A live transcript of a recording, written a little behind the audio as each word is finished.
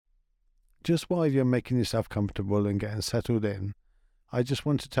just while you're making yourself comfortable and getting settled in, I just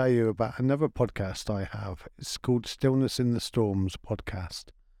want to tell you about another podcast I have. It's called Stillness in the Storms podcast.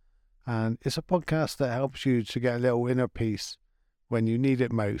 And it's a podcast that helps you to get a little inner peace when you need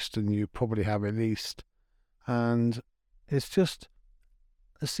it most, and you probably have it least. And it's just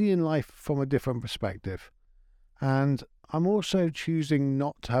seeing life from a different perspective. And I'm also choosing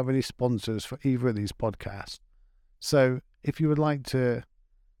not to have any sponsors for either of these podcasts. So if you would like to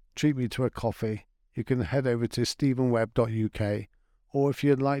treat me to a coffee, you can head over to stephenwebb.uk, or if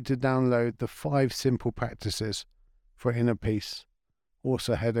you'd like to download the 5 simple practices for inner peace,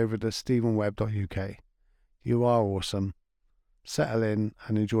 also head over to stephenwebb.uk. You are awesome. Settle in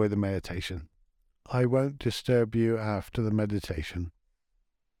and enjoy the meditation. I won't disturb you after the meditation.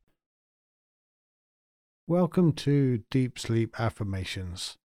 Welcome to Deep Sleep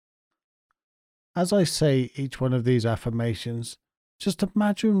Affirmations. As I say each one of these affirmations, just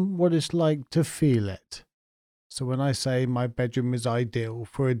imagine what it's like to feel it. So when I say my bedroom is ideal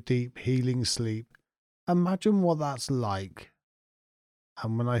for a deep healing sleep, imagine what that's like.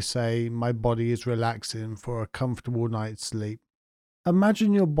 And when I say my body is relaxing for a comfortable night's sleep,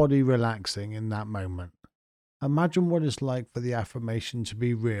 imagine your body relaxing in that moment. Imagine what it's like for the affirmation to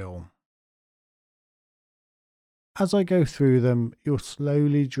be real. As I go through them, you'll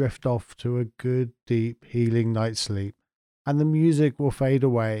slowly drift off to a good, deep, healing night's sleep, and the music will fade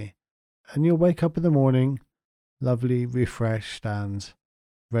away, and you'll wake up in the morning lovely, refreshed, and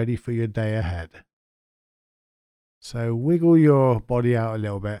ready for your day ahead. So wiggle your body out a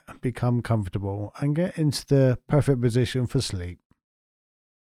little bit, become comfortable, and get into the perfect position for sleep.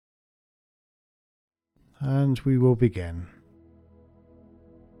 And we will begin.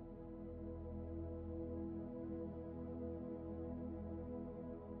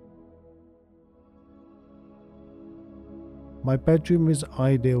 My bedroom is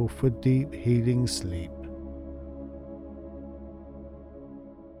ideal for deep healing sleep.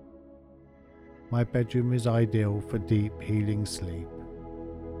 My bedroom is ideal for deep healing sleep.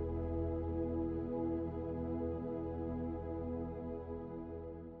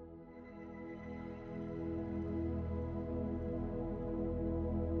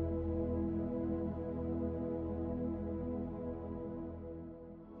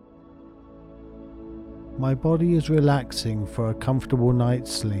 My body is relaxing for a comfortable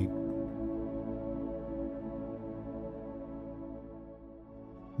night's sleep.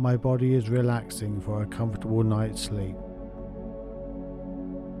 My body is relaxing for a comfortable night's sleep.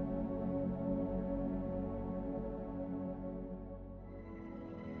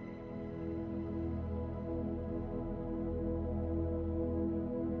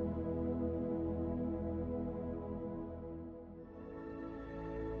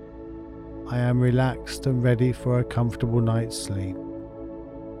 I am relaxed and ready for a comfortable night's sleep.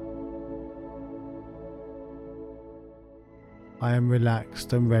 I am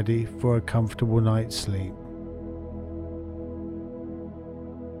relaxed and ready for a comfortable night's sleep.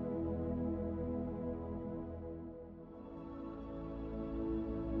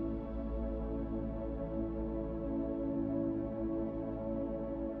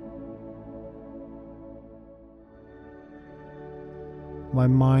 My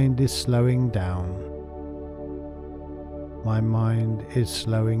mind is slowing down. My mind is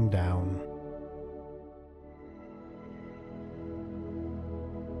slowing down.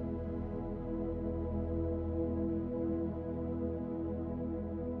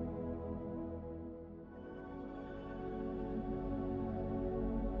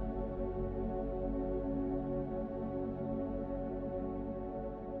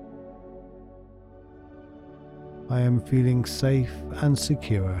 I am feeling safe and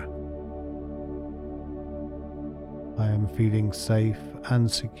secure. I am feeling safe and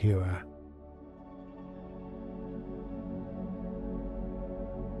secure.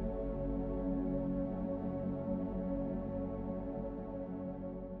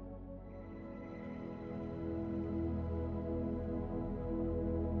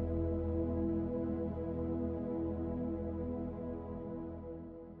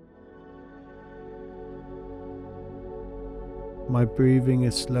 My breathing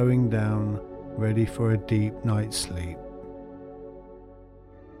is slowing down, ready for a deep night's sleep.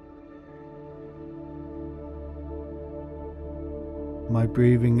 My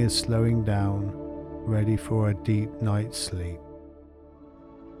breathing is slowing down, ready for a deep night's sleep.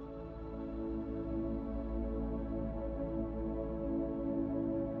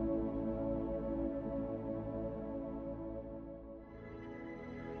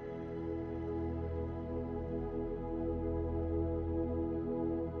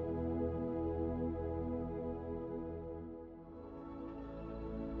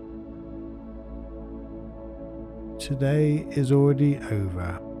 Today is already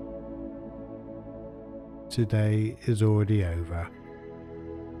over. Today is already over.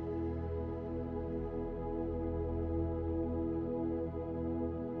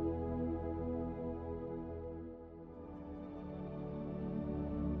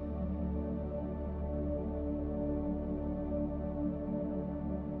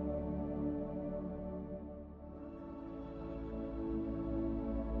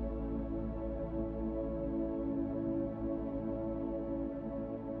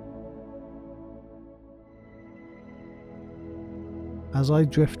 As I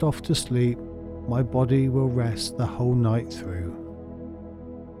drift off to sleep, my body will rest the whole night through.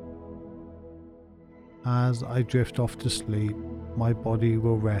 As I drift off to sleep, my body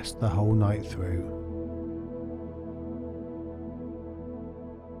will rest the whole night through.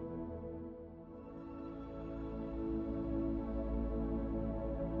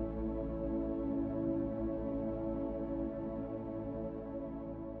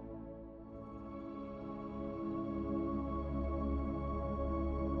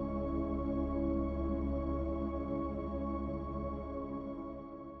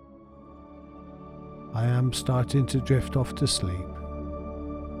 I am starting to drift off to sleep.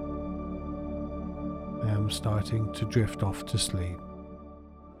 I am starting to drift off to sleep.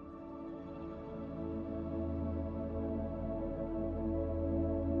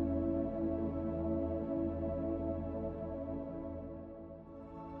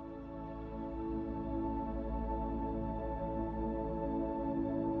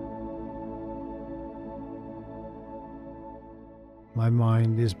 My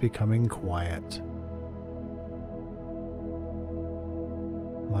mind is becoming quiet.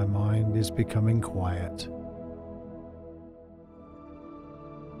 My mind is becoming quiet.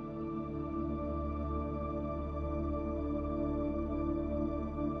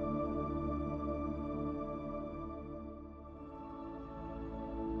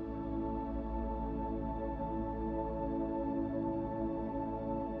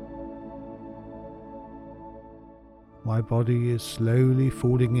 My body is slowly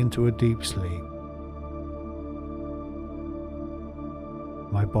falling into a deep sleep.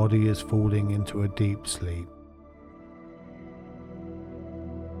 My body is falling into a deep sleep.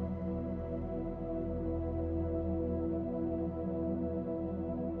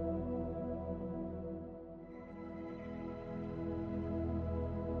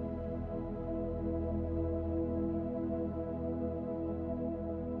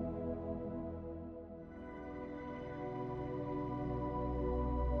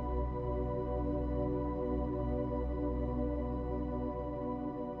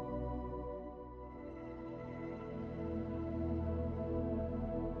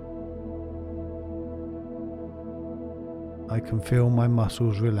 I can feel my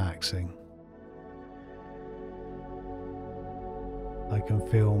muscles relaxing. I can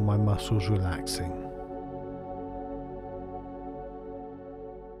feel my muscles relaxing.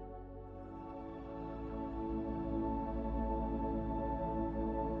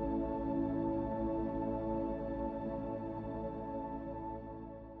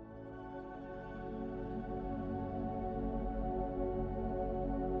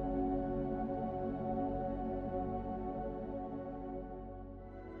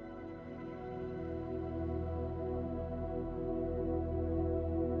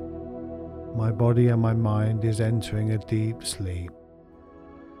 My body and my mind is entering a deep sleep.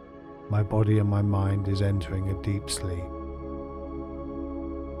 My body and my mind is entering a deep sleep.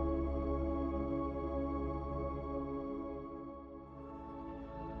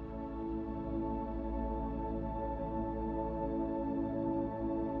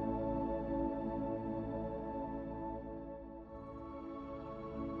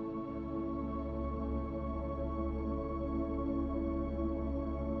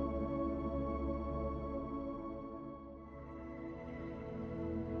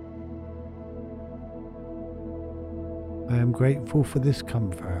 I am grateful for this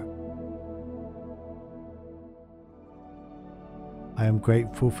comfort. I am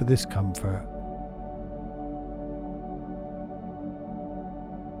grateful for this comfort.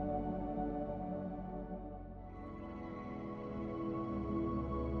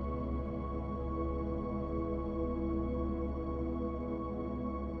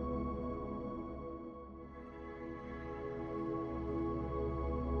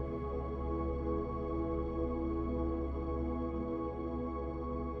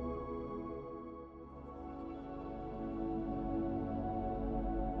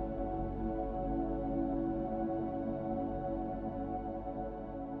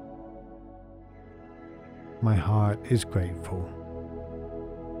 My heart is grateful.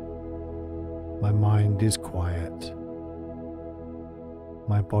 My mind is quiet.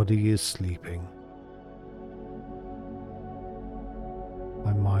 My body is sleeping.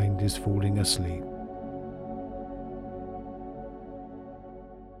 My mind is falling asleep.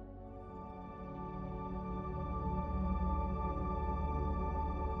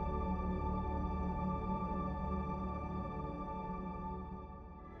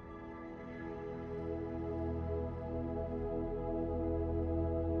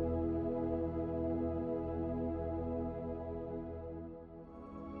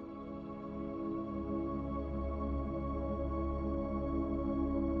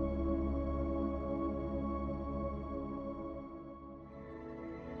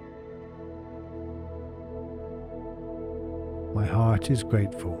 My heart is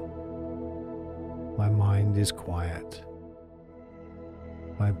grateful. My mind is quiet.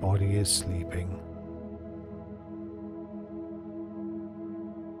 My body is sleeping.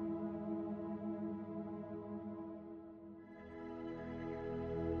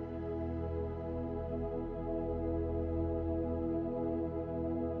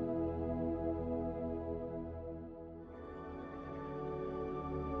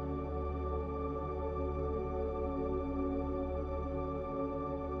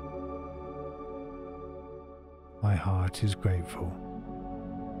 My heart is grateful.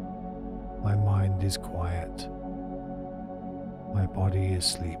 My mind is quiet. My body is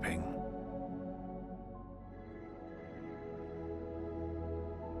sleeping.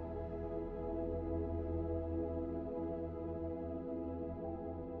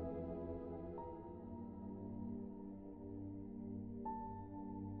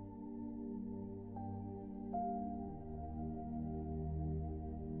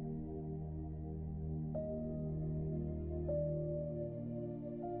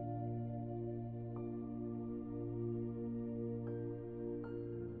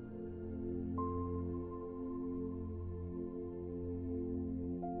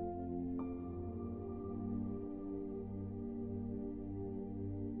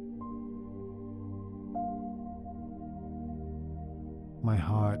 My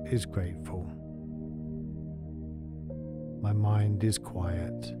heart is grateful. My mind is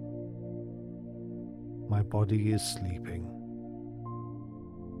quiet. My body is sleeping.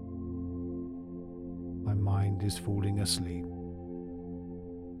 My mind is falling asleep.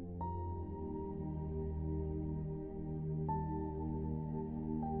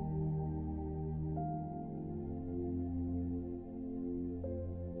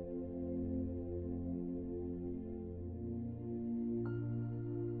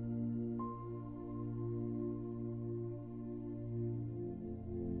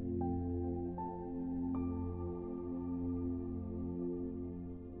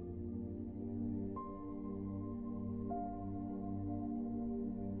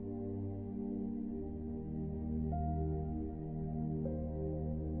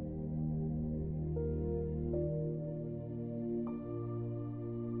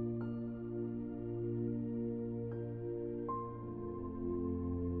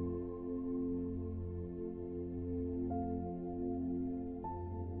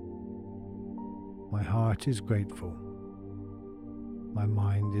 My heart is grateful. My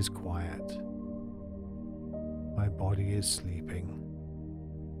mind is quiet. My body is sleeping.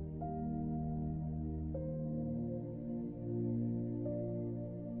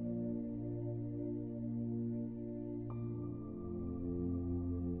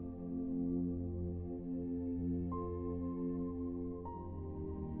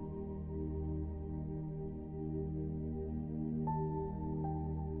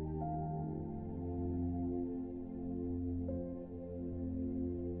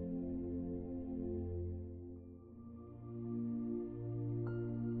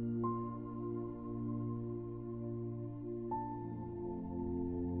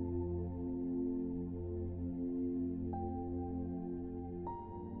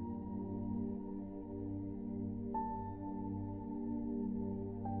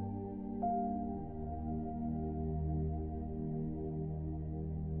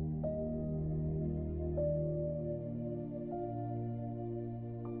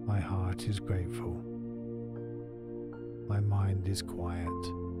 My heart is grateful. My mind is quiet.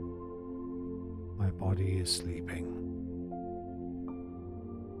 My body is sleeping.